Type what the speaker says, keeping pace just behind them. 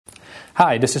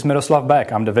Hi, this is Miroslav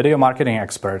Beck. I'm the video marketing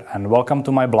expert, and welcome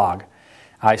to my blog.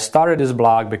 I started this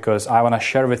blog because I want to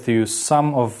share with you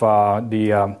some of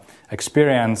the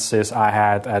experiences I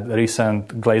had at the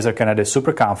recent Glazer Kennedy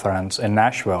Super Conference in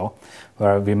Nashville,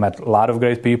 where we met a lot of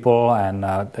great people, and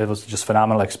it was just a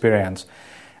phenomenal experience.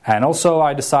 And also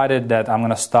I decided that I'm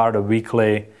going to start a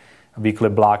weekly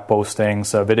blog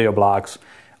postings, video blogs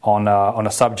on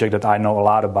a subject that I know a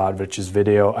lot about, which is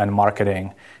video and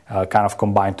marketing kind of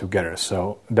combined together.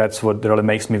 So that's what really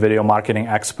makes me video marketing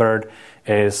expert,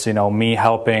 is me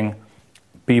helping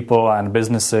people and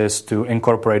businesses to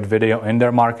incorporate video in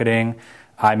their marketing.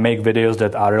 I make videos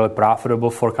that are really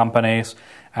profitable for companies,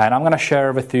 and I'm going to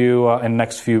share with you in the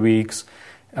next few weeks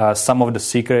some of the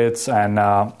secrets and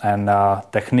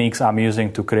techniques I'm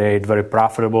using to create very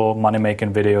profitable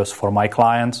money-making videos for my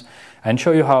clients, and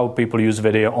show you how people use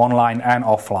video online and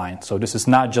offline. So this is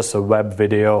not just a web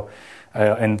video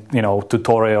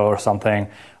tutorial or something,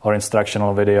 or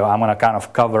instructional video. I'm going to kind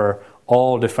of cover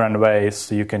all different ways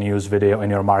you can use video in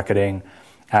your marketing.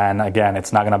 And again,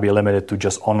 it's not going to be limited to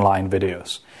just online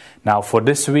videos. Now, for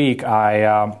this week,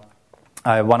 I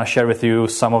want to share with you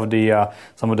some of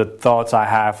the thoughts I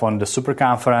have on the Super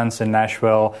Conference in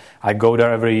Nashville. I go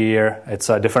there every year. It's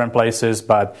different places,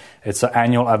 but it's an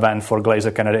annual event for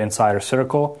Glazer Kennedy Insider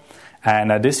Circle.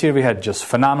 And this year we had just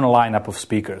phenomenal lineup of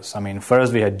speakers. I mean,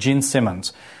 first we had Gene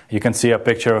Simmons. You can see a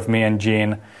picture of me and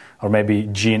Gene, or maybe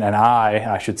Gene and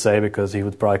I should say, because he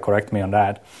would probably correct me on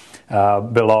that,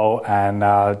 below. And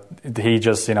he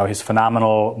just, he's a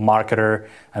phenomenal marketer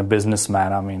and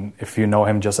businessman. I mean, if you know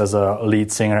him just as a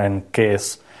lead singer in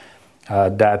Kiss,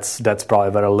 that's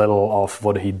probably very little of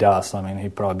what he does. I mean, he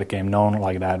probably became known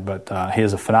like that, but he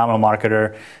is a phenomenal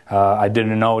marketer. I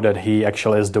didn't know that he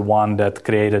actually is the one that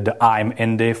created the I'm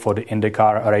Indy for the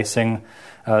IndyCar racing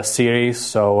series.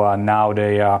 So now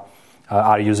they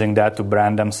are using that to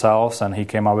brand themselves, and he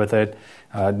came up with it.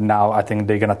 Now I think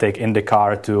they're going to take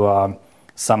IndyCar to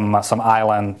some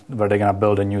island where they're going to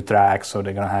build a new track. So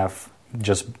they're going to have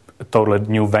just a totally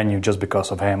new venue just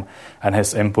because of him and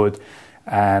his input.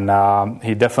 And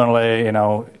he definitely,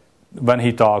 when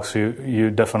he talks, you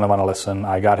definitely want to listen.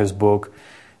 I got his book,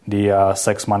 The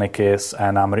Sex, Money, Kiss,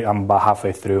 and I'm about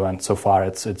halfway through, and so far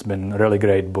it's been a really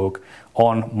great book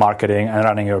on marketing and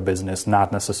running your business,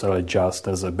 not necessarily just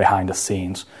as a behind the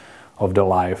scenes of the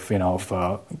life,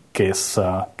 of Kiss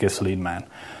lead man.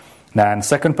 And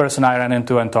second person I ran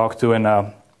into and talked to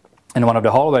in one of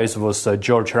the hallways was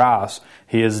George Ross.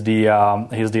 He's the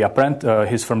apprentice.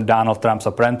 He's from Donald Trump's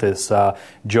Apprentice.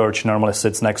 George normally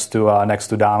sits next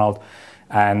to Donald,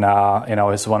 and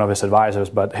is one of his advisors.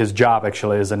 But his job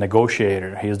actually is a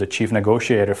negotiator. He is the chief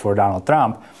negotiator for Donald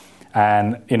Trump,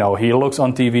 and he looks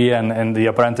on TV and in the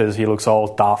Apprentice he looks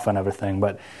all tough and everything.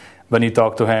 But when you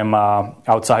talk to him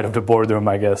outside of the boardroom,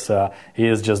 I guess he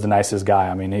is just the nicest guy.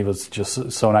 I mean, he was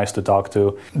just so nice to talk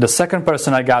to. The second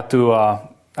person I got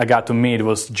to meet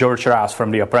was George Ross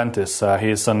from The Apprentice.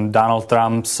 He's Donald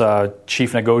Trump's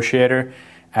chief negotiator,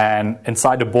 and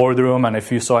inside the boardroom, and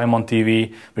if you saw him on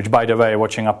TV, which by the way,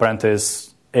 watching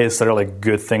Apprentice is a really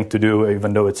good thing to do,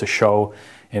 even though it's a show.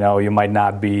 You might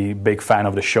not be a big fan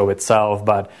of the show itself,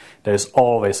 but there's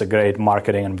always a great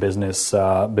marketing and business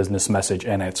message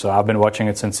in it. So I've been watching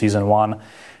it since season 1,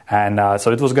 and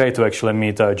so it was great to actually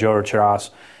meet George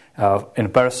Ross in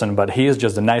person, but he is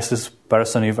just the nicest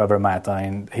person you've ever met. I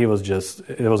mean, it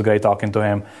was great talking to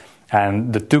him.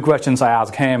 And the two questions I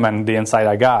asked him and the insight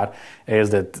I got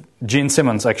is that Gene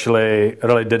Simmons actually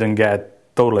really didn't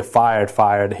get totally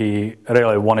fired. He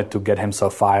really wanted to get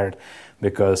himself fired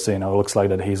because, it looks like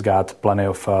that he's got plenty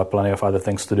of other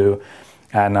things to do.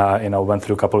 And, went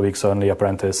through a couple of weeks on The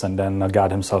Apprentice and then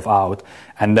got himself out.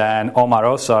 And then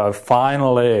Omarosa,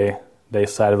 finally, they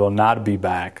said will not be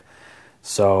back.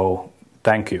 So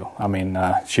thank you. I mean,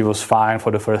 she was fine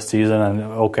for the first season and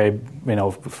okay,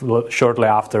 shortly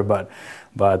after,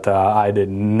 but I did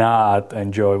not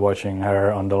enjoy watching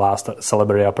her on the last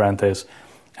Celebrity Apprentice,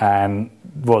 and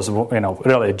was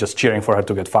really just cheering for her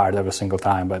to get fired every single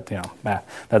time. But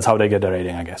that's how they get the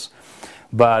rating, I guess.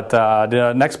 But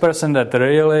the next person that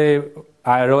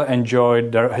I really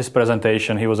enjoyed his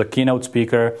presentation. He was a keynote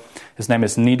speaker. His name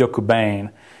is Nido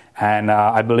Kubain. And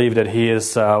I believe that he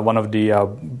is one of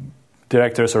the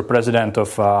directors or president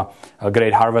of a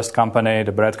Great Harvest company,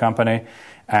 the bread company,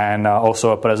 and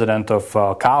also a president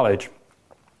of college.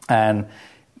 And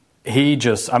he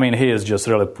is just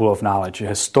really full of knowledge.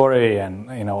 His story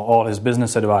and, all his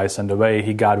business advice and the way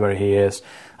he got where he is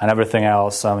and everything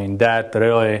else. I mean, that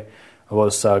really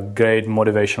was a great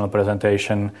motivational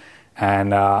presentation.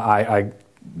 And I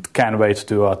can't wait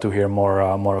to hear more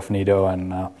of Nido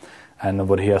and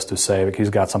what he has to say. Like, he's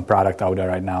got some product out there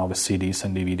right now with CDs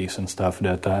and DVDs and stuff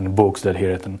that and books that he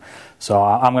written. So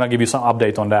I'm going to give you some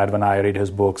update on that when I read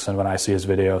his books and when I see his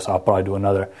videos. I'll probably do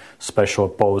another special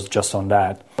post just on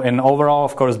that. And overall,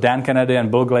 of course, Dan Kennedy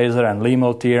and Bill Glazer and Lee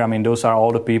Miltier, I mean, those are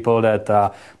all the people that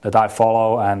I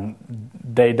follow, and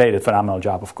they did a phenomenal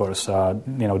job, of course.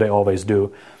 They always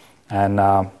do. And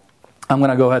I'm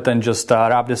going to go ahead and just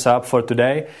wrap this up for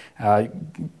today.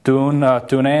 Tune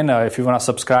in if you want to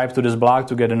subscribe to this blog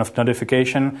to get enough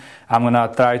notification. I'm going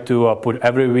to try to put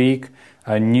every week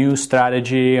a new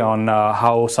strategy on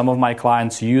how some of my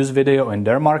clients use video in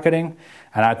their marketing.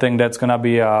 And I think that's going to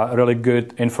be really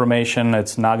good information.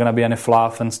 It's not going to be any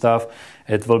fluff and stuff.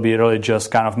 It will be really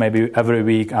just kind of maybe every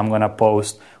week I'm going to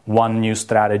post one new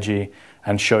strategy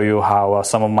and show you how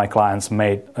some of my clients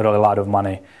made really a lot of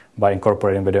money by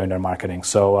incorporating video in their marketing.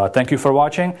 So thank you for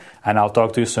watching, and I'll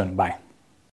talk to you soon. Bye.